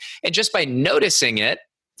feeling? And just by noticing it,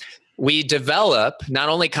 we develop not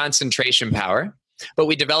only concentration power, but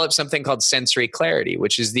we develop something called sensory clarity,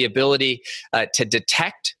 which is the ability to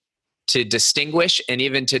detect, to distinguish, and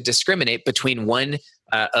even to discriminate between one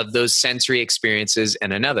of those sensory experiences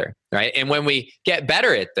and another, right? And when we get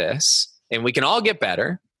better at this, and we can all get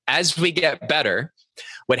better, as we get better,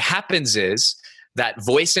 what happens is that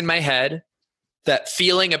voice in my head, that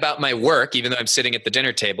feeling about my work, even though I'm sitting at the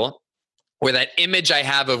dinner table, or that image I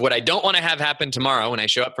have of what I don't want to have happen tomorrow when I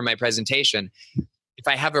show up for my presentation, if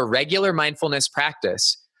I have a regular mindfulness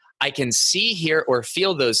practice, I can see, hear, or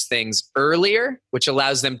feel those things earlier, which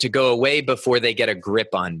allows them to go away before they get a grip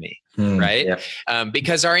on me, right? Yeah.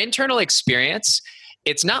 Because our internal experience,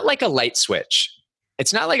 it's not like a light switch.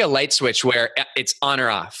 It's not like a light switch where it's on or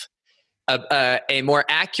off. A more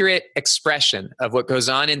accurate expression of what goes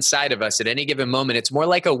on inside of us at any given moment, it's more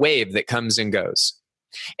like a wave that comes and goes.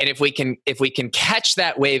 And if we can catch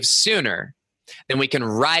that wave sooner, then we can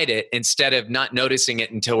ride it instead of not noticing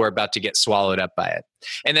it until we're about to get swallowed up by it.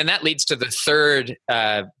 And then that leads to the third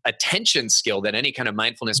attention skill that any kind of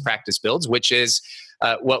mindfulness practice builds, which is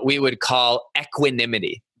what we would call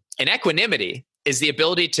equanimity. And equanimity is the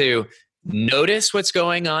ability to notice what's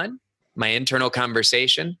going on, my internal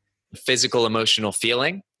conversation, physical, emotional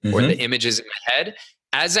feeling, or the images in my head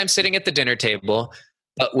as I'm sitting at the dinner table,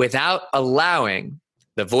 but without allowing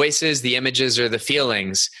the voices, the images, or the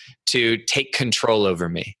feelings to take control over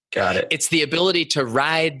me. Got it. It's the ability to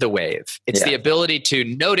ride the wave. It's the ability to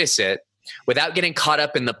notice it without getting caught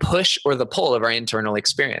up in the push or the pull of our internal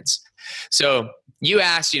experience. So you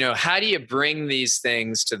asked, how do you bring these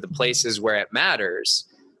things to the places where it matters?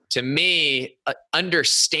 To me,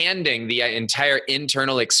 understanding the entire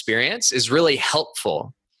internal experience is really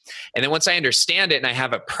helpful. And then once I understand it and I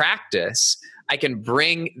have a practice, I can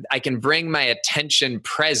bring my attention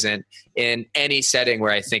present in any setting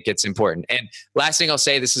where I think it's important. And last thing I'll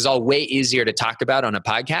say, this is all way easier to talk about on a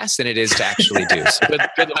podcast than it is to actually do. So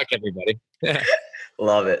good luck, everybody.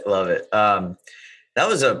 Love it. That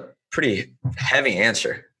was a pretty heavy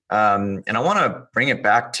answer. And I want to bring it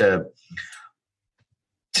back to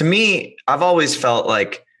me, I've always felt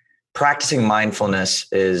like practicing mindfulness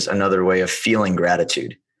is another way of feeling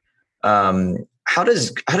gratitude. How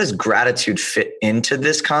does gratitude fit into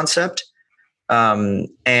this concept?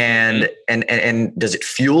 And does it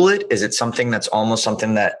fuel it? Is it something that's almost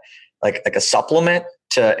something that like a supplement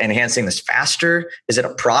to enhancing this faster? Is it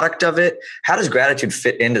a product of it? How does gratitude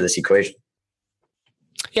fit into this equation?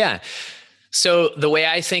 Yeah. So the way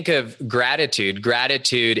I think of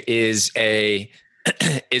gratitude is a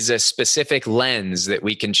specific lens that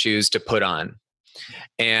we can choose to put on.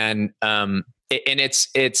 And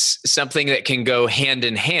it's something that can go hand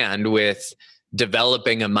in hand with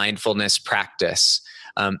developing a mindfulness practice.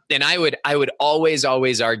 And I would always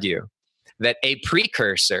argue that a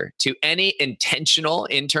precursor to any intentional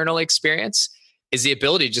internal experience is the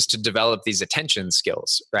ability just to develop these attention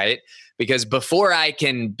skills, right? Because before I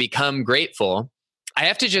can become grateful, I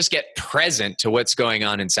have to just get present to what's going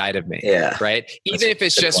on inside of me, right? Even if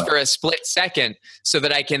it's just for a split second, so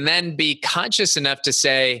that I can then be conscious enough to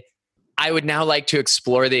say, I would now like to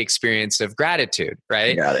explore the experience of gratitude,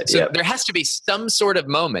 right? Got it. So there has to be some sort of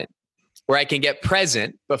moment where I can get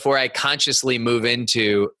present before I consciously move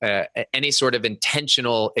into any sort of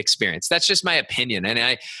intentional experience. That's just my opinion. And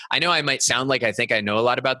I know I might sound like I think I know a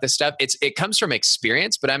lot about this stuff. It comes from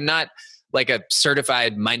experience, but I'm not like a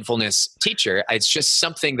certified mindfulness teacher. It's just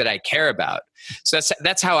something that I care about. So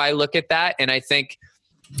that's how I look at that. And I think,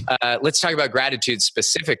 let's talk about gratitude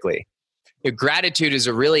specifically. Gratitude is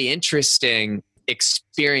a really interesting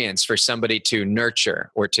experience for somebody to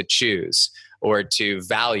nurture or to choose or to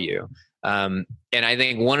value. And I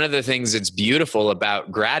think one of the things that's beautiful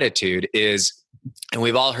about gratitude is, and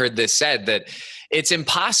we've all heard this said, that it's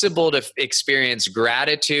impossible to experience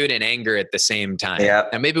gratitude and anger at the same time.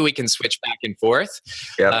 And maybe we can switch back and forth.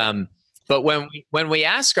 But when we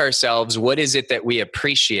ask ourselves, what is it that we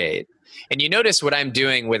appreciate? And you notice what I'm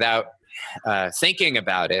doing without thinking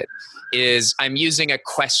about it is I'm using a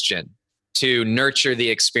question to nurture the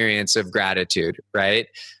experience of gratitude, right?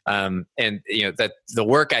 And that the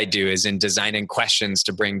work I do is in designing questions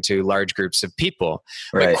to bring to large groups of people.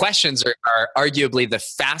 But questions are arguably the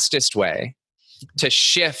fastest way to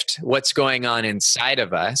shift what's going on inside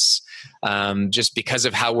of us, just because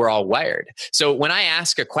of how we're all wired. So when I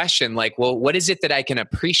ask a question like, well, what is it that I can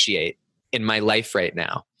appreciate in my life right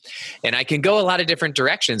now? And I can go a lot of different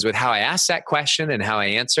directions with how I ask that question and how I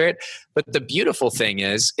answer it. But the beautiful thing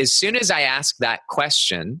is, as soon as I ask that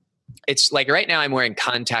question, it's like right now I'm wearing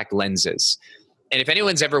contact lenses. And if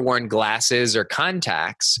anyone's ever worn glasses or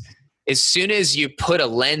contacts, as soon as you put a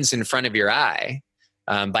lens in front of your eye,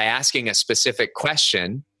 by asking a specific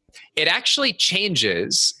question, it actually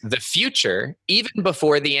changes the future even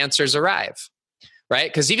before the answers arrive,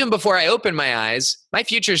 right? Because even before I open my eyes, my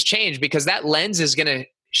future's changed because that lens is going to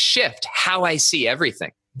shift how I see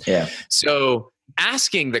everything. So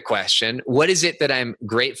asking the question, what is it that I'm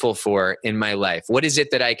grateful for in my life? What is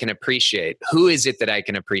it that I can appreciate? Who is it that I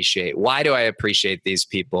can appreciate? Why do I appreciate these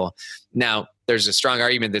people? Now, there's a strong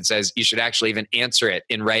argument that says you should actually even answer it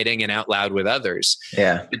in writing and out loud with others.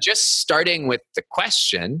 But just starting with the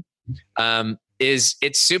question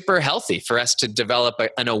it's super healthy for us to develop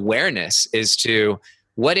an awareness as to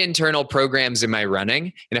what internal programs am I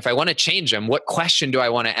running? And if I want to change them, what question do I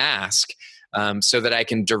want to ask so that I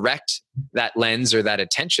can direct that lens or that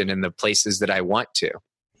attention in the places that I want to?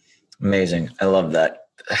 Amazing. I love that.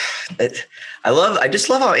 I just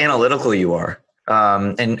love how analytical you are.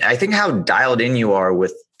 And I think how dialed in you are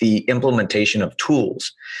with the implementation of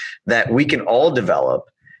tools that we can all develop.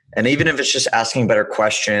 And even if it's just asking better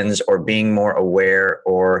questions or being more aware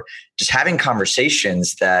or just having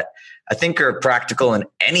conversations that I think are practical in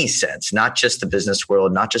any sense, not just the business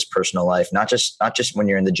world, not just personal life, not just when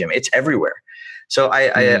you're in the gym, it's everywhere. So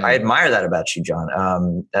I admire that about you, John.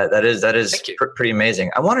 That is pretty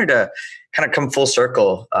amazing. I wanted to kind of come full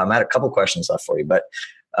circle. I had a couple questions left for you, but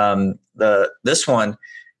this one,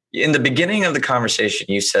 in the beginning of the conversation,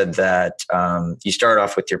 you said that you started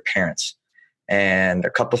off with your parents and a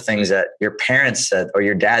couple things that your parents said or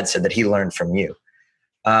your dad said that he learned from you.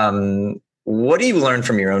 What do you learn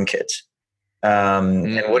from your own kids?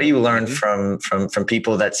 And what do you learn from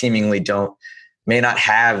people that seemingly may not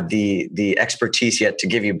have the expertise yet to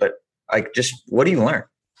give you, but like, just what do you learn?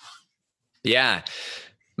 Yeah,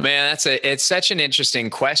 man, it's such an interesting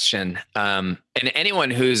question. And anyone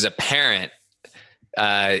who's a parent,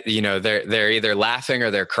 they're either laughing or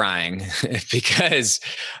they're crying because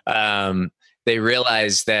they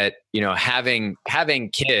realize that, having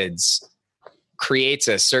kids creates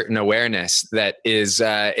a certain awareness that is,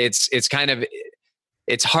 it's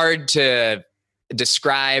hard to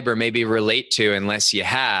describe or maybe relate to unless you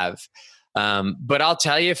have. But I'll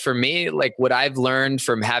tell you, for me, like what I've learned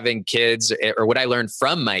from having kids or what I learned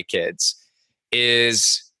from my kids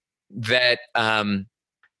is that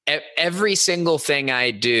every single thing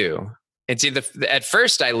I do, it's either, at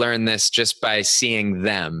first I learned this just by seeing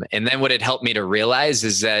them. And then what it helped me to realize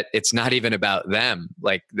is that it's not even about them.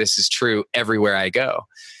 Like this is true everywhere I go.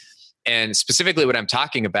 And specifically what I'm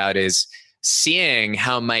talking about is seeing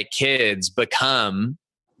how my kids become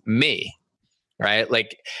me, right?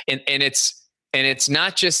 Like, and it's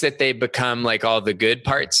not just that they become like all the good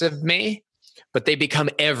parts of me, but they become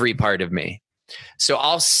every part of me. So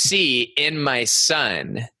I'll see in my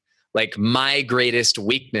son, like my greatest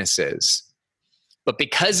weaknesses, but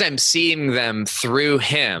because I'm seeing them through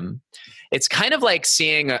him, it's kind of like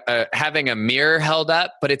seeing having a mirror held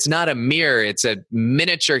up, but it's not a mirror. It's a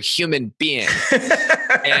miniature human being.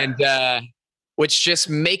 And, which just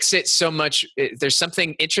makes it so much, there's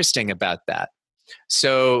something interesting about that.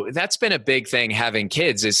 So that's been a big thing having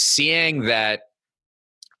kids, is seeing that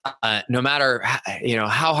no matter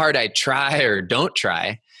how hard I try or don't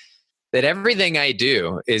try, that everything I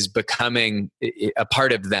do is becoming a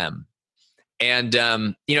part of them. And,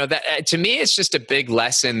 that to me, it's just a big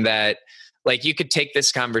lesson that, like, you could take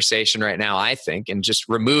this conversation right now, I think, and just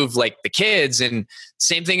remove like the kids. And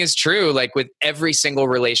same thing is true, like with every single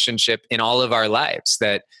relationship in all of our lives,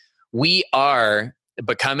 that we are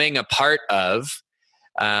becoming a part of,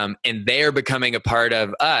 and they are becoming a part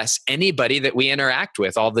of us, anybody that we interact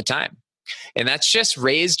with all the time. And that's just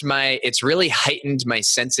it's really heightened my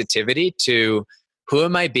sensitivity to who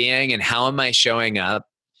am I being and how am I showing up,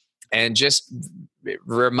 and just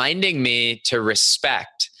reminding me to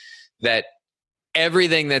respect that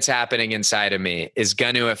everything that's happening inside of me is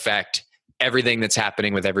going to affect everything that's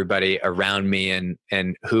happening with everybody around me and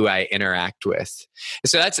who I interact with.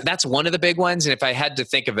 So that's one of the big ones. And if I had to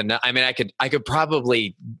think of I could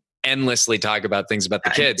probably endlessly talk about things about the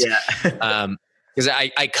kids. Because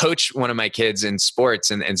I coach one of my kids in sports,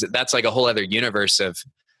 and that's like a whole other universe of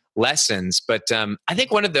lessons. But I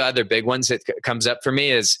think one of the other big ones that comes up for me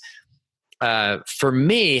is, for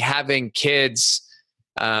me, having kids,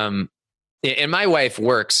 and my wife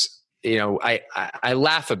works, I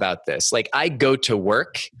laugh about this. Like, I go to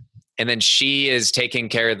work and then she is taking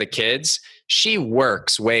care of the kids. She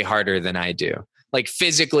works way harder than I do, like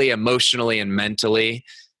physically, emotionally, and mentally,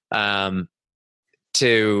 to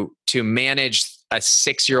manage a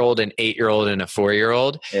 6-year-old, an 8-year-old, and a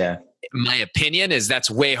 4-year-old. Yeah. My opinion is that's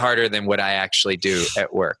way harder than what I actually do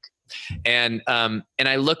at work. And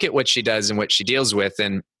I look at what she does and what she deals with,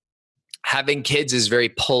 and having kids is very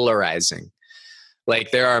polarizing.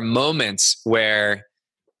 Like, there are moments where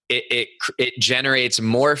it generates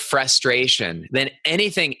more frustration than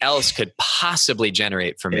anything else could possibly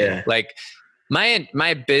generate for me. Yeah. Like,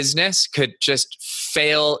 my business could just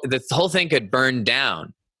fail. The whole thing could burn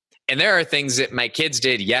down. And there are things that my kids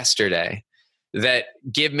did yesterday that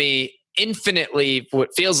give me what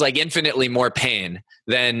feels like infinitely more pain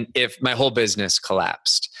than if my whole business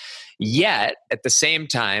collapsed. Yet, at the same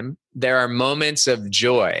time, there are moments of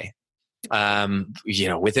joy,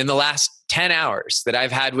 within the last 10 hours that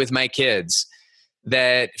I've had with my kids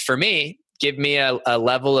that, for me, give me a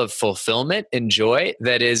level of fulfillment and joy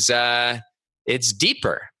that is, it's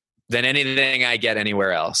deeper than anything I get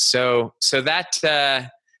anywhere else. So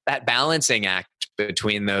that balancing act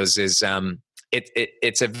between those is,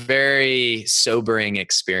 it's a very sobering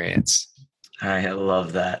experience. I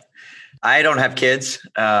love that. I don't have kids,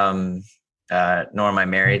 nor am I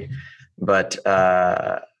married, but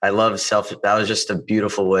I love that was just a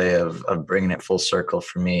beautiful way of bringing it full circle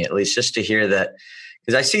for me, at least, just to hear that.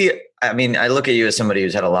 Because I look at you as somebody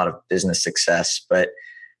who's had a lot of business success, but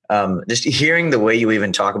just hearing the way you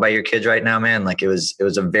even talk about your kids right now, man, like it was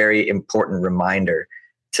a very important reminder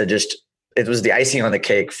to it was the icing on the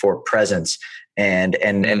cake for presence and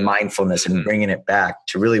mindfulness and bringing it back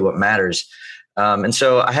to really what matters. And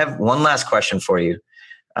so I have one last question for you.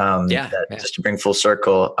 Just to bring full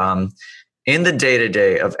circle. In the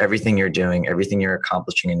day-to-day of everything you're doing, everything you're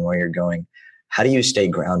accomplishing, and where you're going, how do you stay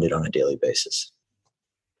grounded on a daily basis?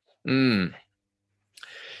 That's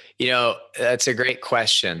a great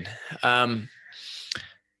question. I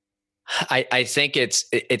think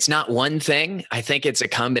it's not one thing. I think it's a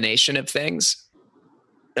combination of things.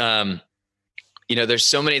 There's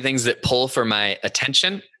so many things that pull for my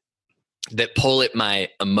attention, that pull at my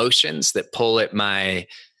emotions, that pull at my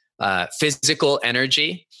physical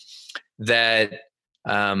energy, that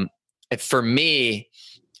for me,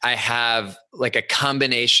 I have like a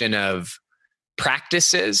combination of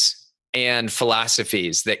practices and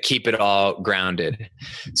philosophies that keep it all grounded.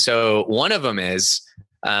 So one of them is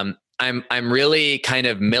I'm really kind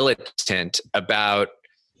of militant about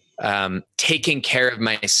taking care of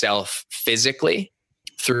myself physically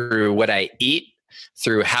through what I eat,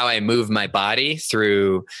 through how I move my body,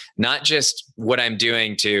 through not just what I'm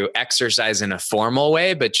doing to exercise in a formal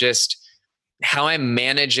way, but just how I'm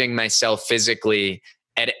managing myself physically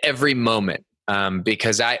at every moment.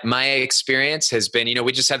 Because my experience has been,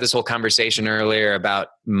 we just had this whole conversation earlier about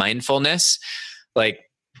mindfulness. Like,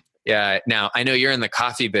 now I know you're in the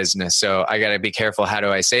coffee business, so I got to be careful. How do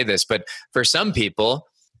I say this? But for some people,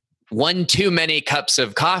 one too many cups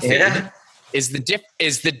of coffee is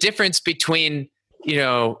the difference between,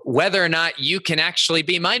 whether or not you can actually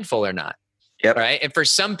be mindful or not. Yep. Right. And for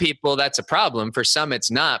some people that's a problem. For some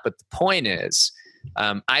it's not. But the point is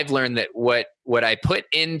I've learned that what I put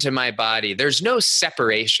into my body, there's no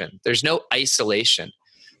separation, there's no isolation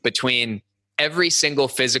between every single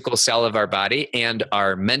physical cell of our body and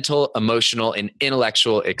our mental, emotional, and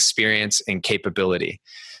intellectual experience and capability.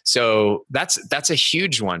 So that's a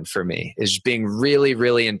huge one for me, is being really,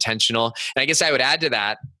 really intentional. And I guess I would add to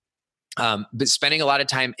that, but spending a lot of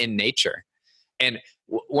time in nature. And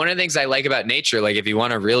one of the things I like about nature, like if you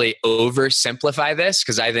want to really oversimplify this,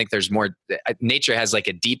 because I think there's more, nature has like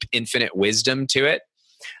a deep, infinite wisdom to it.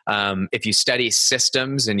 If you study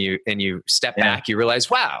systems and you step back, you realize,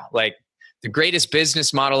 wow, like the greatest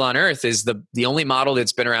business model on earth is the only model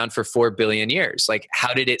that's been around for 4 billion years. Like,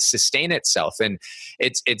 how did it sustain itself? And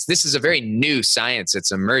this is a very new science.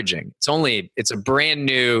 It's emerging. It's a brand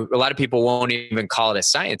new, a lot of people won't even call it a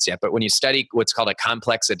science yet, but when you study what's called a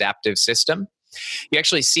complex adaptive system, you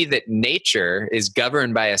actually see that nature is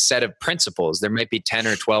governed by a set of principles. There might be 10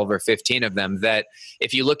 or 12 or 15 of them that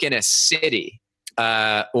if you look in a city,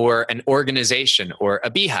 or an organization or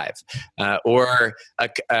a beehive, or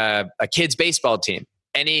a kid's baseball team,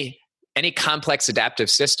 any complex adaptive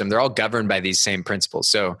system, they're all governed by these same principles.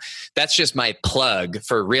 So that's just my plug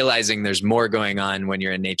for realizing there's more going on when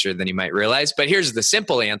you're in nature than you might realize. But here's the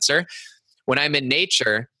simple answer. When I'm in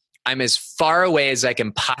nature, I'm as far away as I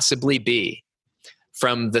can possibly be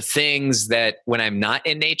from the things that, when I'm not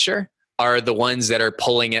in nature, are the ones that are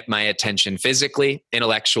pulling at my attention physically,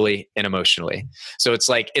 intellectually, and emotionally. So it's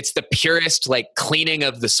the purest like cleaning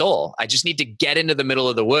of the soul. I just need to get into the middle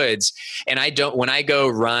of the woods. And when I go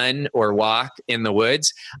run or walk in the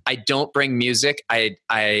woods, I don't bring music. I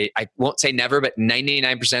won't say never, but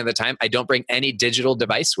 99% of the time, I don't bring any digital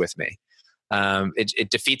device with me.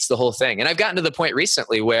 It defeats the whole thing. And I've gotten to the point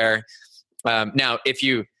recently where now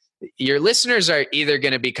your listeners are either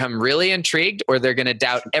going to become really intrigued or they're going to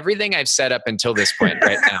doubt everything I've said up until this point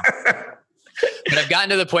right now. But I've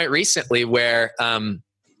gotten to the point recently where I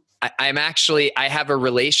have a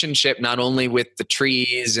relationship not only with the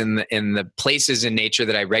trees and the places in nature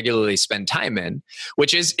that I regularly spend time in,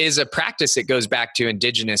 which is a practice that goes back to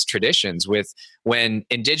indigenous traditions, with when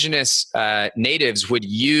indigenous natives would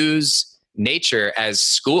use nature as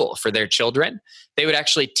school for their children. They would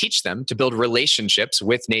actually teach them to build relationships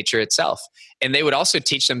with nature itself. And they would also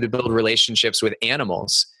teach them to build relationships with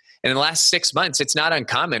animals. And in the last 6 months, it's not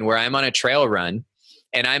uncommon where I'm on a trail run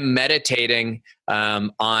and I'm meditating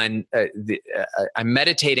I'm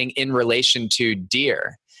meditating in relation to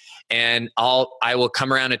deer. And I will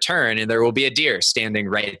come around a turn and there will be a deer standing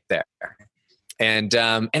right there. And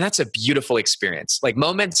that's a beautiful experience. Like,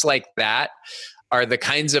 moments like that are the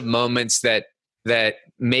kinds of moments that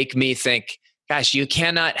make me think, gosh, you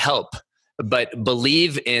cannot help but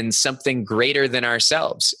believe in something greater than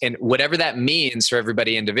ourselves. And whatever that means for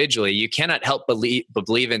everybody individually, you cannot help but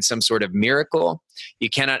believe in some sort of miracle. You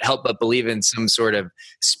cannot help but believe in some sort of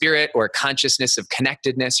spirit or consciousness of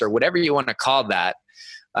connectedness, or whatever you want to call that,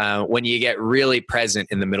 when you get really present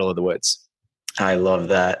in the middle of the woods. I love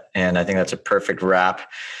that. And I think that's a perfect wrap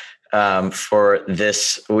for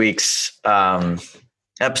this week's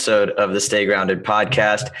episode of the Stay Grounded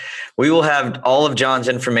podcast. We will have all of John's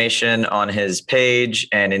information on his page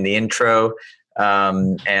and in the intro,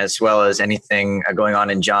 as well as anything going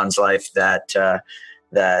on in John's life that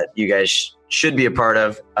you guys should be a part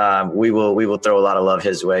of. We will throw a lot of love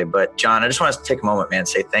his way. But John, I just want to take a moment, man, and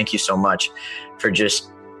say thank you so much for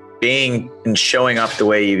just being and showing up the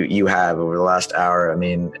way you have over the last hour. I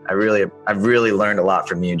mean, I've really learned a lot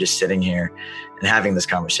from you just sitting here and having this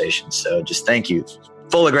conversation. So just thank you.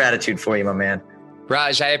 Full of gratitude for you, my man.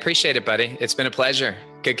 Raj, I appreciate it, buddy. It's been a pleasure.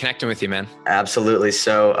 Good connecting with you, man. Absolutely.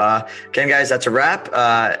 So again, guys, that's a wrap.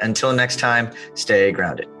 Until next time, stay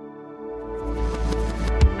grounded.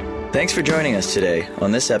 Thanks for joining us today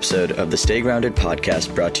on this episode of the Stay Grounded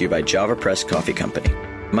podcast, brought to you by Java Press Coffee Company.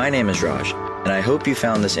 My name is Raj, and I hope you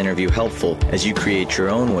found this interview helpful as you create your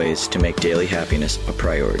own ways to make daily happiness a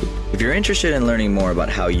priority. If you're interested in learning more about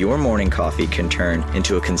how your morning coffee can turn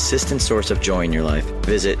into a consistent source of joy in your life,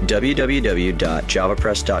 visit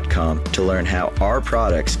www.javapress.com to learn how our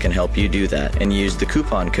products can help you do that, and use the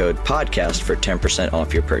coupon code PODCAST for 10%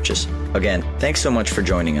 off your purchase. Again, thanks so much for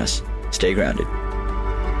joining us. Stay grounded.